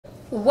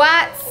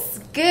What's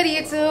good,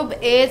 YouTube?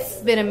 It's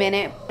been a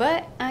minute,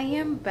 but I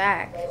am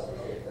back.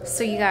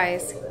 So you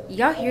guys,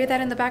 y'all hear that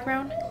in the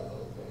background?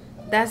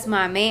 That's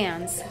my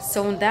man's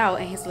zoned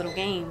out in his little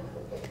game.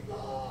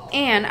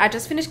 And I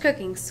just finished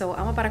cooking, so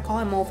I'm about to call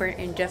him over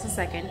in just a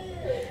second.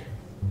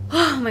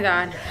 Oh my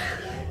god.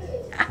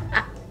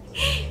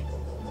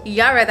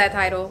 Y'all read that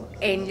title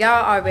and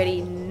y'all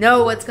already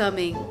know what's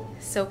coming.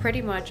 So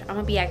pretty much I'm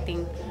gonna be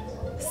acting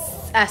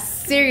as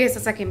serious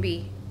as I can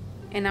be.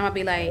 And I'm gonna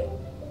be like,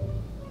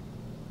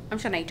 I'm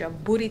trying to eat your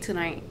booty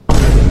tonight.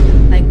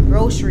 Like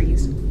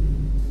groceries.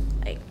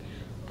 Like,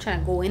 I'm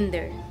trying to go in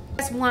there. If you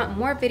guys want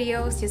more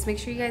videos, just make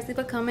sure you guys leave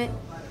a comment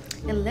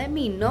and let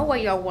me know what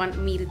y'all want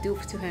me to do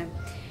to him.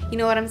 You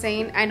know what I'm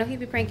saying? I know he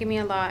be pranking me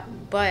a lot,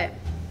 but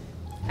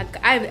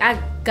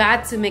I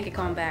got to make a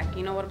comeback.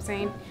 You know what I'm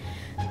saying?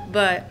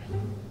 But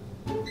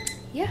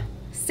yeah,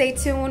 stay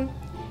tuned.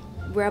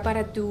 We're about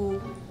to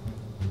do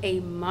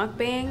a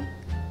mukbang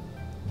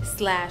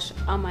slash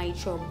I'ma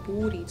eat your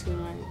booty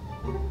tonight.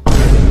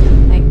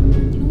 Like,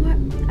 you know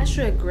what? I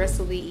should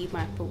aggressively eat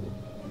my food.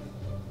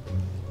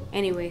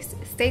 Anyways,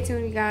 stay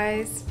tuned, you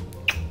guys.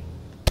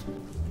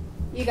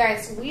 You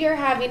guys, we are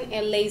having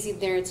a lazy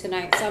dinner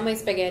tonight. So I made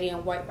spaghetti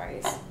and white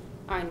rice.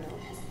 I know.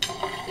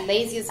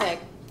 Lazy is like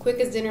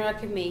quickest dinner I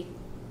can make.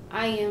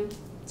 I am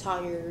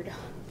tired.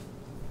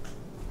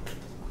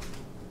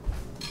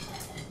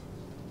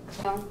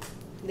 Well,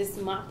 this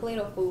is my plate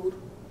of food.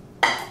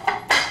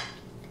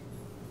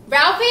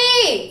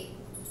 Ralphie!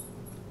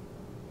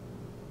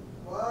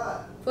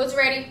 What? Food's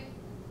ready.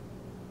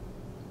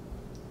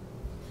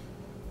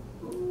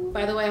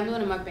 By the way, I'm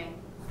doing a mukbang.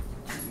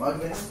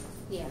 Mukbang?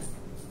 Yeah.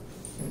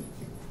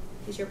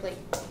 Here's your plate.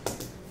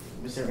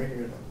 Let me sit right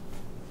here though.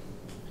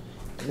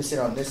 Let me sit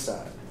on this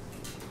side.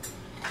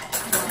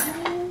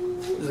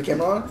 Is the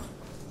camera on?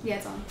 Yeah,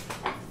 it's on.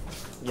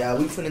 Yeah,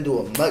 we finna do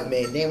a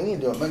mukbang. Damn, we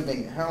ain't do a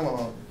mukbang in how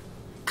long?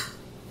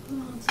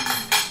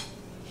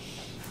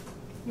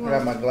 I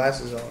got my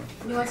glasses on.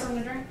 You want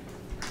something to drink?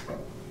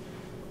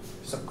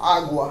 Some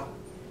agua.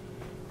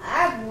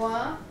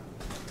 Agua?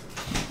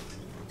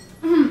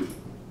 Can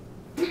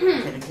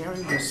the camera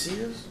even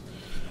see us?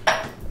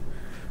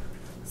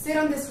 Sit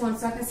on this one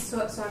so I can see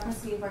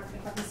if I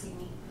can see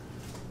me.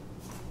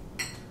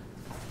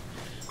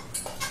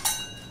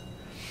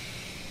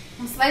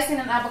 I'm slicing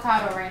an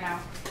avocado right now.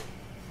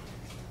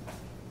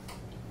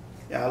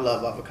 Yeah, I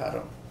love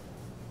avocado.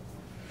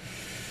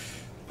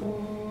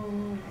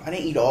 I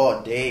didn't eat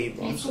all day,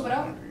 bro. I'm so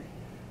hungry.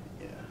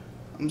 Yeah.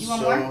 I'm so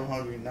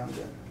hungry. Now I'm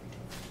done.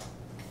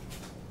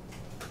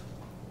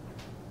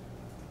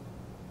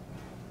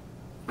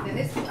 Yeah,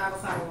 this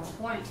avocado on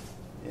point.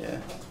 Yeah.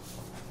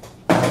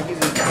 I'm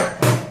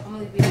gonna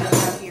leave it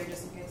out here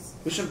just in case.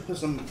 We should put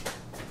some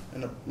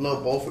in a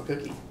little bowl for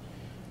Cookie.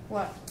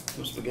 What?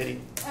 Some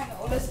spaghetti. I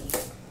know, let's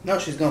eat. No,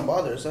 she's gonna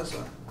bother us, that's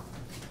all.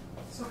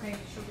 It's okay,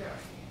 she'll be alright.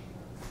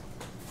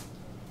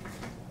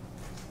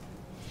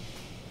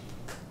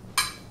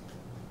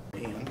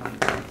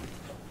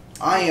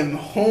 I am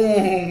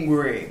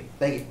hungry.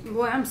 Thank you.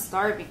 Boy, I'm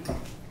starving.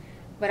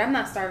 But I'm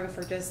not starving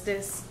for just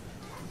this.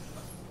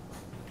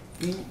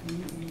 Did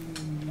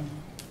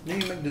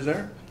you make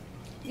dessert?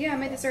 Yeah, I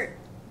made dessert.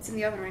 It's in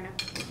the oven right now.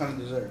 What kind of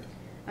dessert?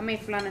 I made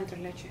flan and tres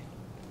leche.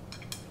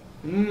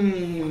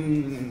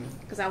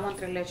 Because I want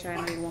tres leche, I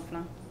know you want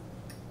flan.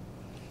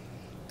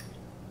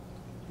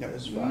 Yeah,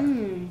 this is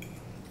fine.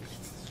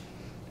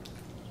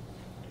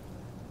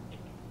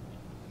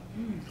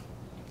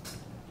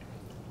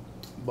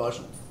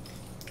 Bussin'.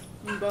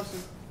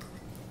 Bussin'.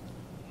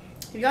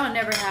 If y'all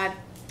never had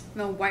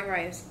no white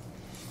rice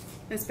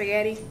and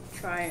spaghetti,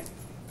 try it.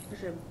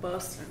 It's just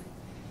bussin'.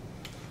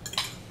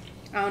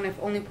 I don't know if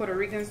only Puerto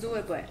Ricans do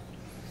it, but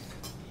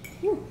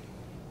whew.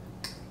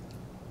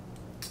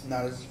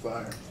 Nah, this is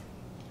fire.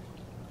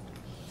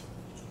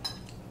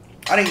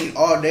 I didn't eat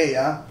all day,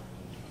 y'all.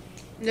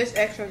 This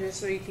extra just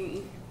so you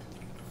can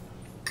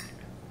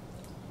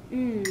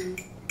eat.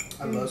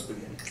 I love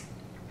spaghetti.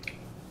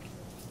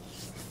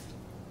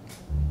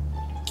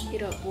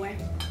 Get up, boy.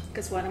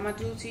 Because what I'm going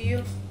to do to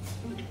you,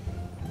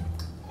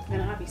 I'm going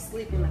to have you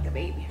sleeping like a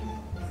baby.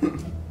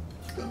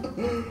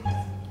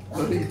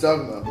 What are you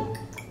talking about?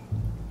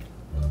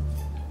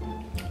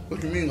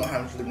 What you mean gonna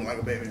have you sleeping like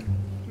a baby? I'm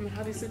going to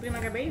have you sleeping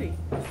like a baby.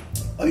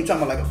 Oh, you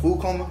talking about like a food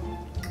coma?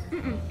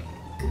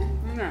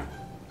 No.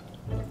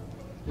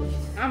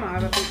 I'm going to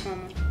have a food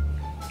coma.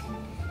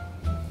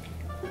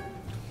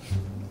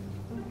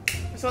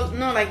 So,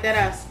 no, like that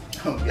ass.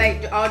 Okay.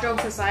 Like, all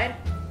jokes aside.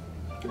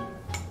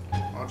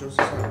 All jokes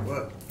aside,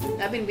 what?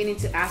 I've been meaning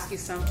to ask you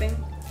something.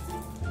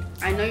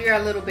 I know you're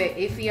a little bit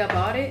iffy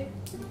about it.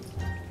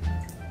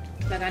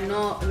 Like I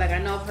know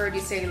I've heard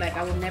you say like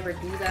I would never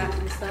do that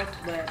and stuff,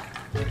 but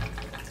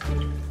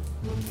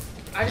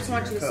I just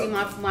want you to see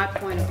my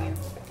point of view.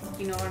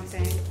 You know what I'm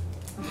saying?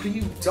 What are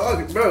you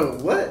talking, bro?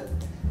 What?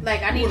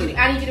 Like I need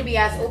you to be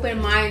as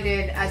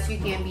open-minded as you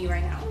can be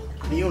right now.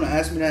 You wanna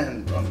ask me that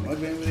on the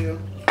mukbang video?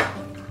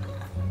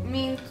 I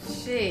mean,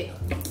 shit.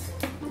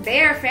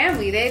 They are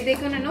family. They're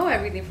gonna know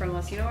everything from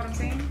us. You know what I'm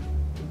saying?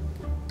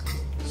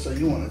 So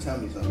you want to tell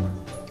me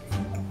something?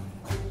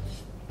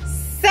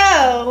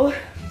 So,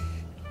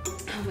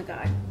 oh my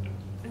god,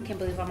 I can't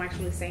believe I'm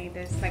actually saying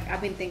this. Like, I've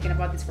been thinking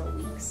about this for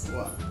weeks.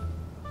 What?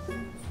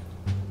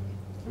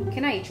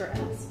 Can I eat your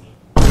ass?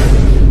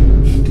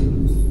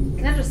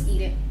 Can I just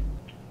eat it?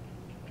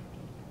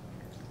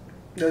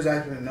 There's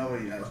actually no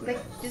way you ask me.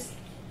 Like, just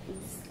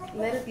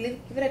let it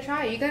give it a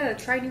try. You gotta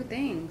try new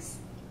things.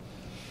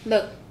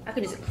 Look, I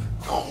could just.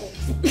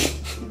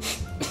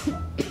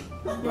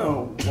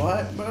 Bro,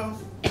 what, bro?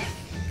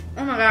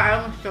 Oh my god, I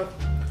almost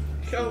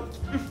choked.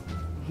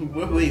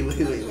 Wait.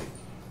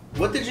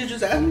 What did you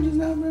just ask me just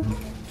now, bro?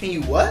 Can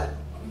you what?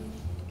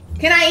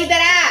 Can I eat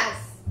that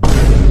ass?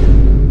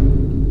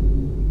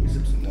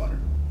 Sip some water.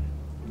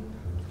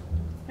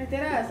 Like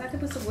that ass. I could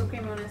put some whipped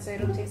cream on it so it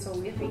don't taste so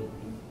whippy.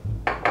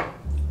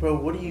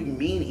 Bro, what do you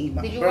mean eat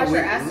my? Did you bro, wash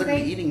your we're ass literally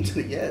today? eating to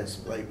the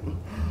yes. Like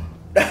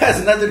that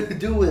has nothing to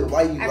do with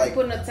why you I like.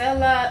 could put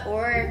Nutella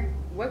or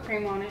whipped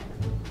cream on it.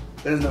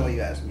 There's no way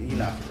you ask me. You're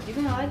not. You're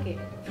gonna like it.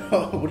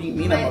 What do you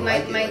mean? My I'm gonna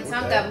like my it? Like,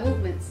 tongue what got the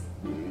movements.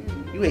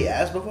 heck? You ate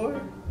ass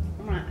before?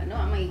 I'm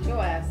gonna eat your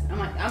ass. I'm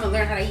gonna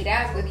learn how to eat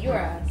ass with your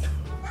ass.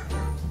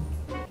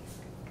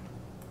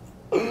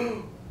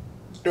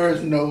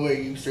 There's no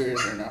way you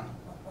serious right now.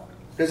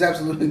 There's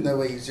absolutely no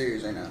way you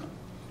serious right now.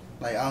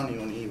 Like I don't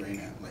even want to eat right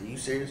now. Like you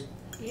serious?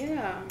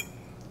 Yeah.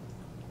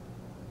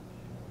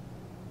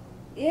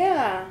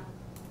 Yeah.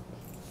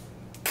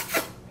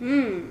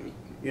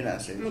 You're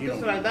not serious. I'm You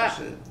don't like eat that.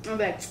 shit. I'm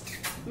like,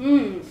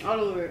 all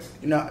over it.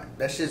 You know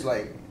that shit's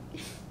like.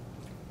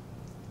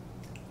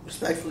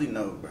 Respectfully,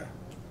 no, bro.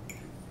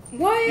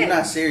 What? You're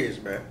not serious,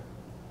 bro.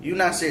 You're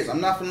not serious. I'm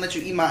not gonna let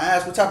you eat my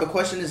ass. What type of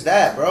question is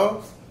that,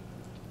 bro?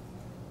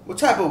 What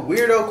type of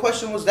weirdo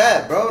question was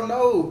that, bro?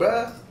 No,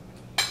 bro.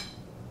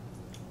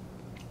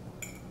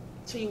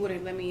 So you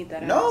wouldn't let me eat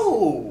that ass?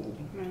 No.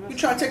 Man, You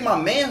trying to take my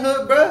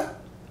manhood, bro?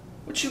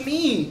 What you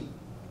mean?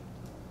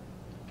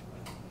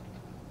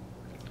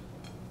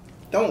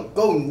 Don't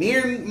go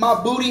near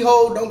my booty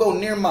hole. Don't go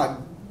near my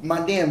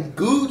damn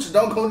gooch.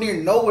 Don't go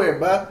near nowhere,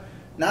 bro.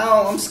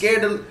 Now I'm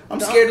scared to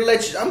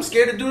let you. I'm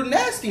scared to do the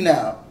nasty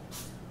now.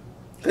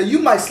 Cause you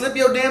might slip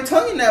your damn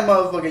tongue in that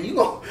motherfucker. You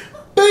gon'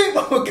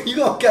 beep. You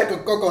gon' catch a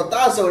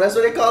cocotazo. That's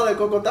what they call it,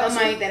 cocotazo. I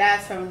might eat that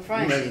ass from the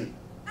front.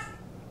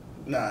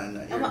 Nah. I'm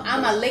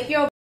gonna lick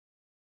your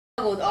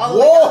all the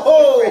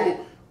Whoa! way up to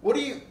your What are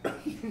you,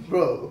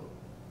 bro?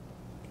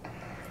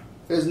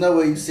 There's no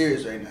way you're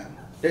serious right now.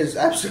 There's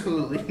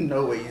absolutely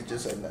no way you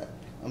just said that.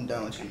 I'm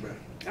done with you, bro.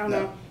 I don't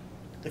know.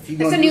 If you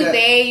It's a new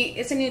day.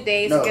 It's a new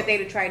day. It's No. a good day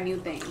to try new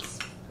things.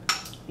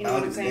 You know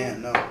what I'm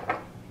saying? No.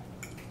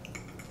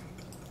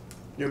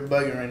 You're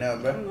bugging right now,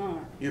 bro. I'm not.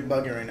 You're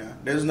bugging right now.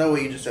 There's no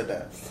way you just said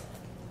that.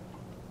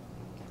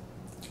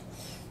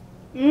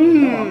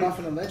 No, I'm not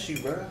gonna let you,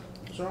 bro.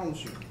 What's wrong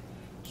with you?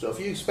 So if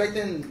you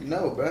expecting,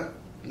 no, bro.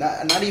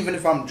 Not even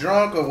if I'm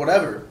drunk or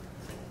whatever.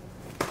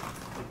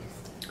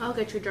 I'll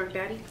get you drunk,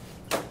 daddy.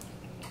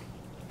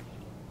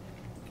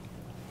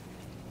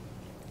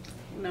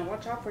 Now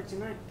watch out for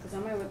tonight, cause I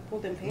might pull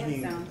them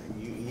pants down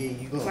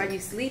You go. while you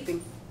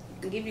sleeping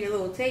and give you a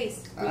little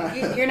taste.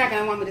 You're not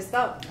gonna want me to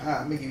stop.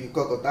 I'm gonna give you a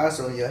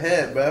cocotazo in your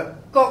head, bro.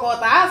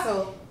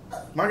 Cocotazo.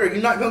 My girl,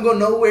 you're not gonna go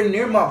nowhere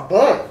near my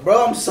butt,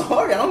 bro. I'm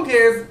sorry. I don't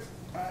care if.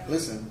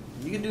 Listen,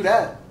 you can do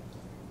that.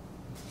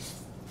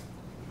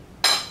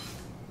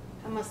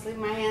 I'm gonna slip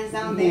my hands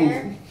down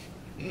there,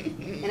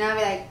 and I'll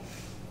be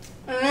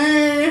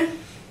like,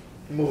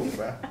 Move,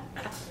 bro.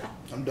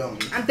 I'm done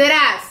with you. I'm dead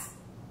ass.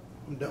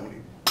 I'm done with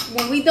you.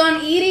 When we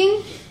done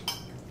eating,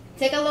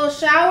 take a little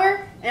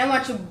shower, and I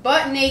want you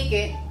butt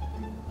naked,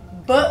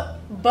 butt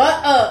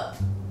up.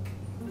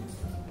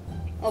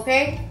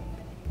 Okay?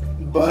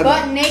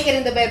 Butt naked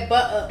in the bed,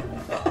 butt up.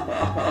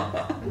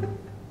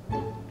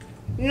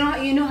 You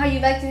know how you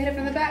like to hit it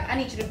from the back? I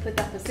need you to put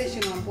that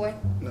position on, boy.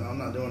 No, I'm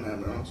not doing that,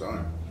 bro. I'm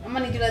sorry. I'm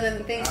gonna need you to let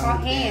them things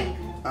called hand.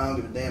 I don't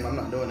give a damn. I'm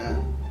not doing that.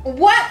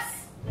 What?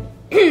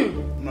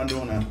 I'm not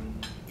doing that.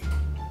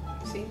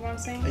 See what I'm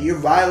saying? And you're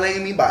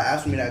violating me by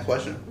asking me that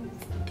question.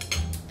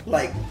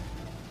 Like,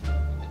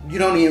 you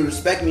don't even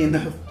respect me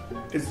enough.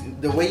 Because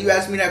the way you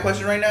ask me that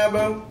question right now,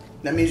 bro,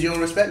 that means you don't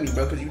respect me,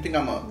 bro. Because you think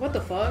I'm a... What the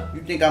fuck?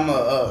 You think I'm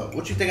a...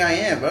 what you think I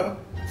am, bro?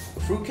 A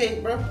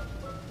fruitcake, bro?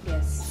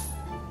 Yes.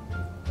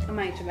 I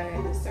might eat you like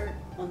a dessert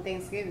on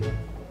Thanksgiving.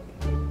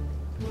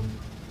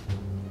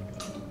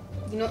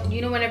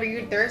 You know whenever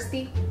you're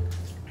thirsty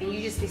and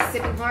you just be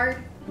sipping hard,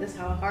 that's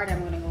how hard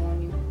I'm gonna go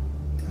on you.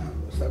 Nah,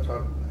 stop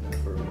talking like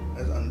that, for real.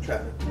 That's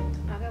unattractive.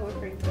 I got whipped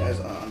cream. That's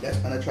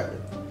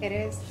unattractive. It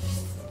is.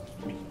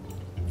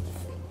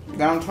 That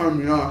don't turn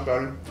me on,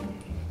 Shawty.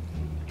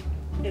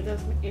 It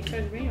does. It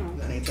turns me on.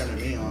 That ain't turning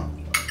me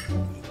on.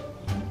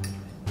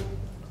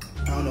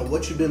 I don't know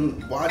what you've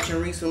been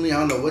watching recently. I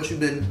don't know what you've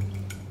been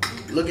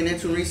looking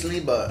into recently,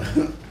 but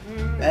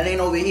that ain't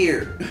over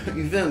here.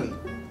 You feel me?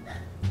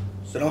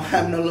 So don't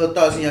have no little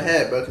thoughts in your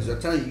head, bro, because I'm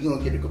telling you, you're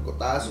going to get a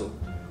cocotazo.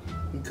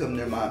 You come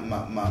near my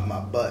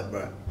butt,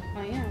 bro.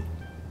 Oh, yeah.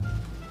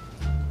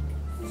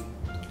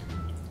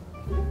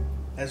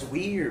 That's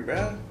weird,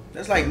 bro.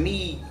 That's like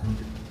me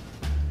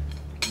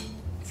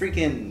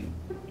freaking,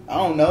 I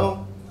don't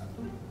know,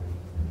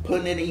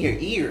 putting it in your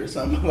ear or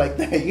something like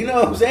that. You know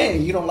what I'm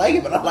saying? You don't like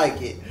it, but I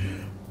like it.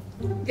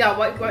 Yeah,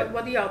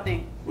 what do y'all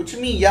think? What you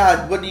mean,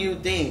 y'all? What do you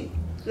think?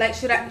 Like,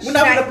 should I? We're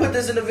not gonna put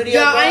this in the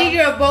video. Y'all, bro. I need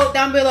you to vote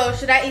down below.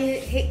 Should I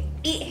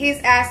eat his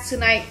ass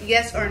tonight?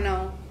 Yes or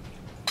no?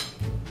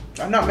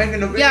 I'm not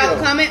making a video.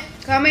 Y'all,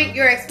 comment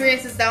your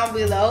experiences down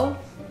below.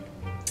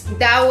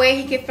 That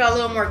way he can feel a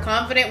little more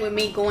confident with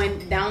me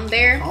going down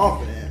there.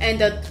 Confident.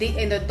 And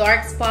in the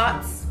dark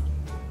spots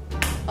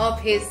of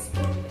his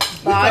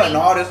We're body. cutting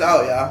all this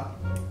out, y'all.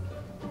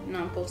 No,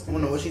 I'm I posting.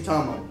 don't know what she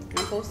talking about.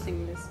 I'm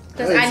posting this.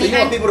 Hey, so you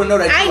want people to know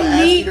that you're an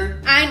ass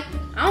eater? I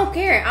don't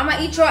care. I'm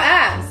gonna eat your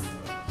ass.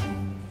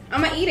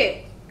 I'm gonna eat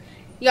it.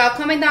 Y'all,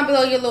 comment down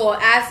below your little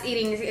ass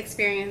eating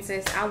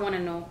experiences. I want to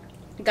know,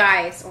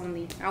 guys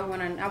only. I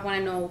want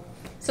to know,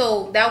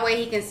 so that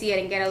way he can see it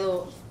and get a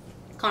little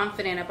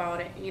confident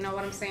about it. You know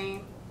what I'm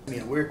saying? I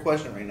mean, a weird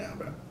question right now,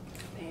 bro.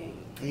 Dang,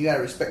 And you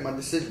gotta respect my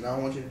decision. I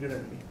don't want you to do that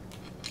to me.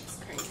 it's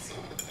crazy.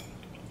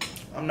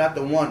 I'm not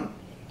the one.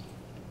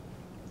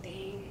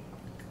 Dang.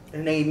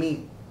 It ain't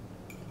me.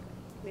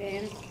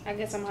 Then I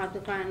guess I'm gonna have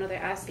to find another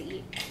ass to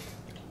eat.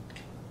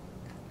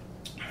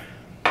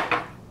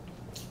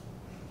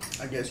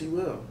 I guess you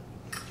will.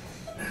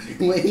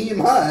 You ain't eating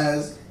my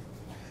ass.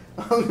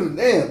 I don't give a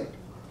damn.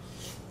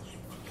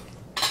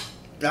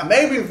 Now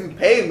maybe if you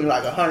paid me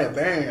like 100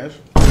 bands.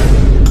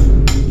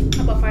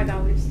 How about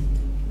 $5?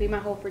 Be my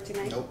hoe for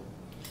tonight. Nope.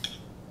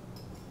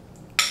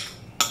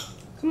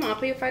 Come on, I'll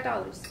pay you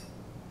 $5.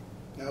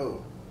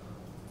 No.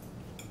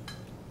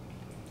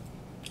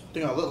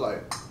 Think I look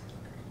like.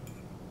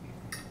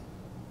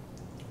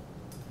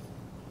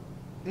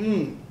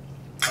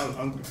 I was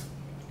hungry.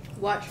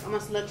 Watch, I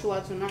must let you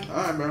out tonight.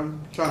 Alright, bro.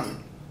 Try me.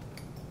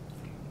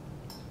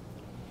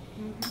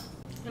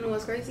 You know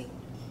what's crazy?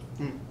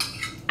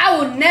 I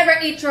would never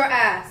eat your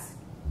ass.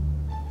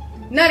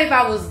 Not if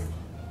that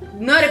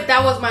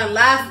was my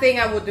last thing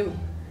I would do.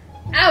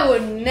 I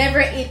would never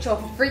eat your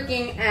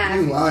freaking ass.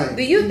 You lying.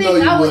 Do you know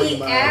think I would wouldn't eat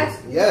my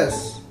ass?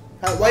 Yes.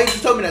 Why you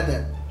just told me that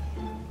then?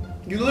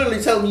 You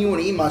literally told me you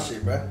want to eat my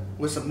shit, bro.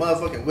 With some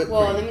motherfucking whipped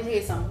Well, cream. let me tell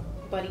you something,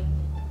 buddy.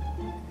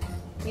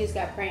 You just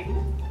got pranked.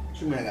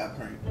 What you mean I got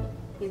pranked?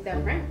 He's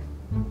got pranked.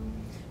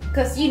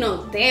 Cause you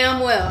know damn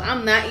well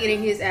I'm not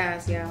eating his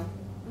ass, y'all.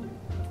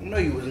 I know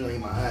you wasn't gonna eat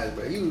my ass,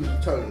 bro. You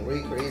was talking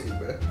way crazy,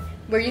 bro.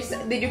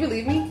 Did you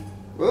believe me?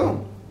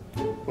 Well,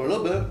 for a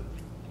little bit.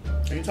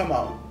 What you talking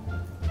about?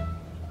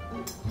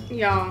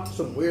 Y'all,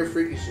 Some weird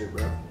freaky shit,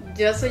 bro.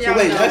 just so y'all So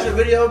wait, know. that's your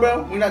video,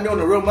 bro? We're not doing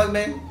the real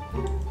mukbang?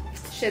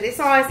 Shit, they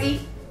saw us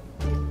eat.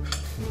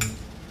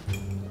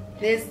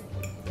 This.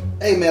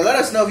 Hey man, let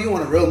us know if you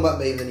want a real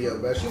mukbang video,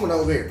 bro. She went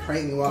over here and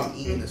pranked me while I'm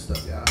eating this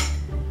stuff, y'all.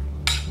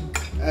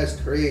 That's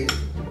crazy.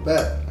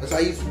 But that's how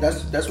you.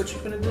 That's what you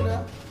finna do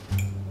now.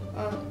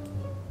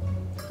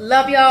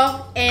 Love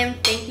y'all and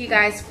thank you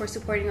guys for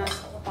supporting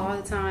us all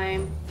the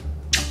time.